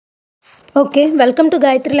Okay. Welcome to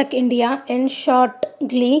Gayatri luck India. In short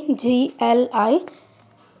GLI.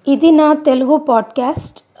 ఇది నా Telugu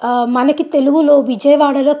podcast. మనకి తెలుగులో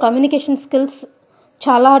విజయవాడలో కమ్యూనికేషన్ స్కిల్స్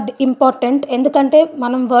చాలా ఇంపార్టెంట్. ఎందుకంటే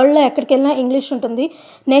మనం వరల్డ్లో ఎక్కడికి వెళ్ళినా ఇంగ్లీష్ ఉంటుంది,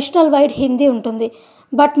 నేషనల్ వైడ్ హిందీ ఉంటుంది.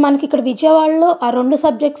 బట్ మనకి ఇక్కడ విజయవాడలో ఆ రెండు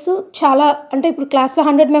సబ్జెక్ట్స్ చాలా, అంటే ఇప్పుడు క్లాస్లో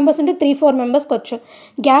 100 మెంబర్స్ ఉంటే 3-4 మెంబర్స్కి వచ్చు.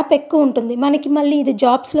 గ్యాప్ ఎక్కువ ఉంటుంది మనకి, మళ్ళీ ఇది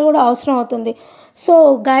జాబ్స్లో కూడా అవసరం అవుతుంది. So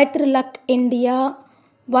Gayatri luck India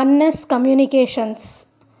oneness communications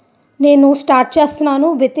నేను స్టార్ట్ చేస్తున్నాను.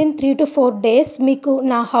 వితిన్ 3 to 4 days మీకు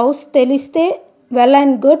నా హౌస్ తెలిస్తే వెల్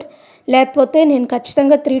అండ్ గుడ్, లేకపోతే నేను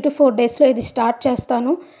ఖచ్చితంగా 3 to 4 daysలో ఇది స్టార్ట్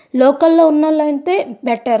చేస్తాను. లోకల్లో ఉన్న వాళ్ళైతే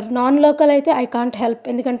బెటర్, నాన్ లోకల్ అయితే ఐ కాంట్ హెల్ప్,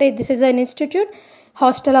 ఎందుకంటే this is an institute.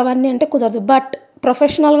 Hostel అవన్నీ అంటే కుదరదు, బట్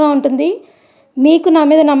ప్రొఫెషనల్గా ఉంటుంది. మీకు నా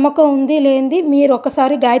మీద నమ్మకం ఉంది లేనిది మీరు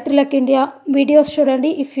ఒకసారి గాయత్రి లక్ ఇండియా వీడియోస్ చూడండి.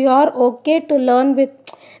 If you are okay to learn with,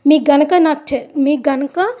 మీకు గనక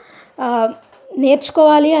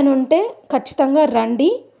నేర్చుకోవాలి అని ఉంటే ఖచ్చితంగా రండి.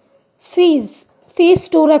 ఫీజ్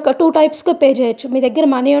టూ టైప్స్గా పే చేయొచ్చు. మీ దగ్గర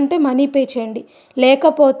మనీ ఉంటే మనీ పే చేయండి,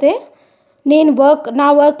 లేకపోతే నా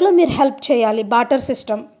వర్క్లో మీరు హెల్ప్ చేయాలి. Barter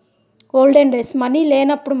system. Olden days money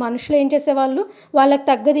లేనప్పుడు మనుషులు ఏం చేసేవాళ్ళు, వాళ్ళకి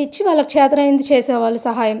తగ్గది ఇచ్చి వాళ్ళకి చేతనైంది చేసేవాళ్ళు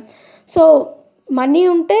సహాయం. సో మనీ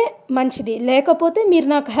ఉంటే మంచిది, లేకపోతే మీరు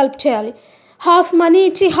నాకు హెల్ప్ చేయాలి. హాఫ్ మనీ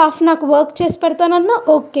ఇచ్చి హాఫ్ నాకు వర్క్ చేసి పెడతానన్నా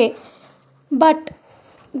okay. But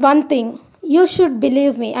one thing, you should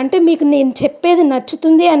believe me, అంటే మీకు నేను చెప్పేది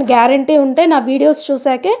నచ్చుతుంది అని గ్యారంటీ ఉంటే నా వీడియోస్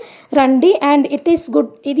చూసాకే రండి. అండ్ ఇట్ ఈస్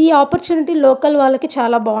గుడ్, ఇది ఆపర్చునిటీ లోకల్ వాళ్ళకి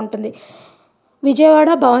చాలా బాగుంటుంది. విజయవాడ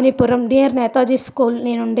భవానీపురం నియర్ నేతాజీ స్కూల్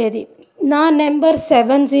నేను ఉండేది. నా నెంబర్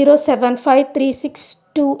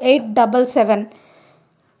 7075362877.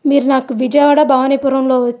 మీరు నాకు విజయవాడ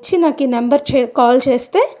భవానీపురంలో వచ్చి నాకు ఈ నెంబర్ కాల్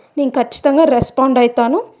చేస్తే నేను ఖచ్చితంగా రెస్పాండ్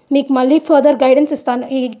అవుతాను. మీకు మళ్ళీ ఫర్దర్ గైడెన్స్ ఇస్తాను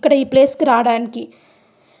ఇక్కడ ఈ ప్లేస్కి రావడానికి.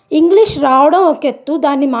 ఇంగ్లీష్ రావడం ఒక ఎత్తు,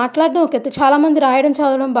 దాన్ని మాట్లాడడం ఒక ఎత్తు. చాలామంది రాయడం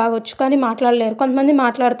చదవడం బాగొచ్చు కానీ మాట్లాడలేరు, కొంతమంది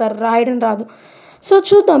మాట్లాడతారు రాయడం రాదు. సో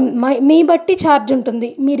చూద్దాం, మీ బట్టి ఛార్జ్ ఉంటుంది,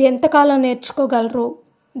 మీరు ఎంతకాలం నేర్చుకోగలరు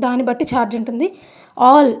దాన్ని బట్టి ఛార్జ్ ఉంటుంది.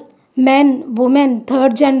 All men, women,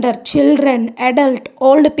 third gender, children, adult,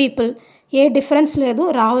 old people, a difference లేదు,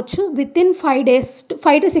 రావచ్చు. Within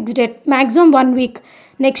 5 to 6 days, maximum 1 week.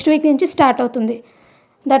 Next week నుంచి స్టార్ట్ అవుతుంది.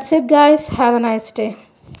 That's it guys, have a nice day.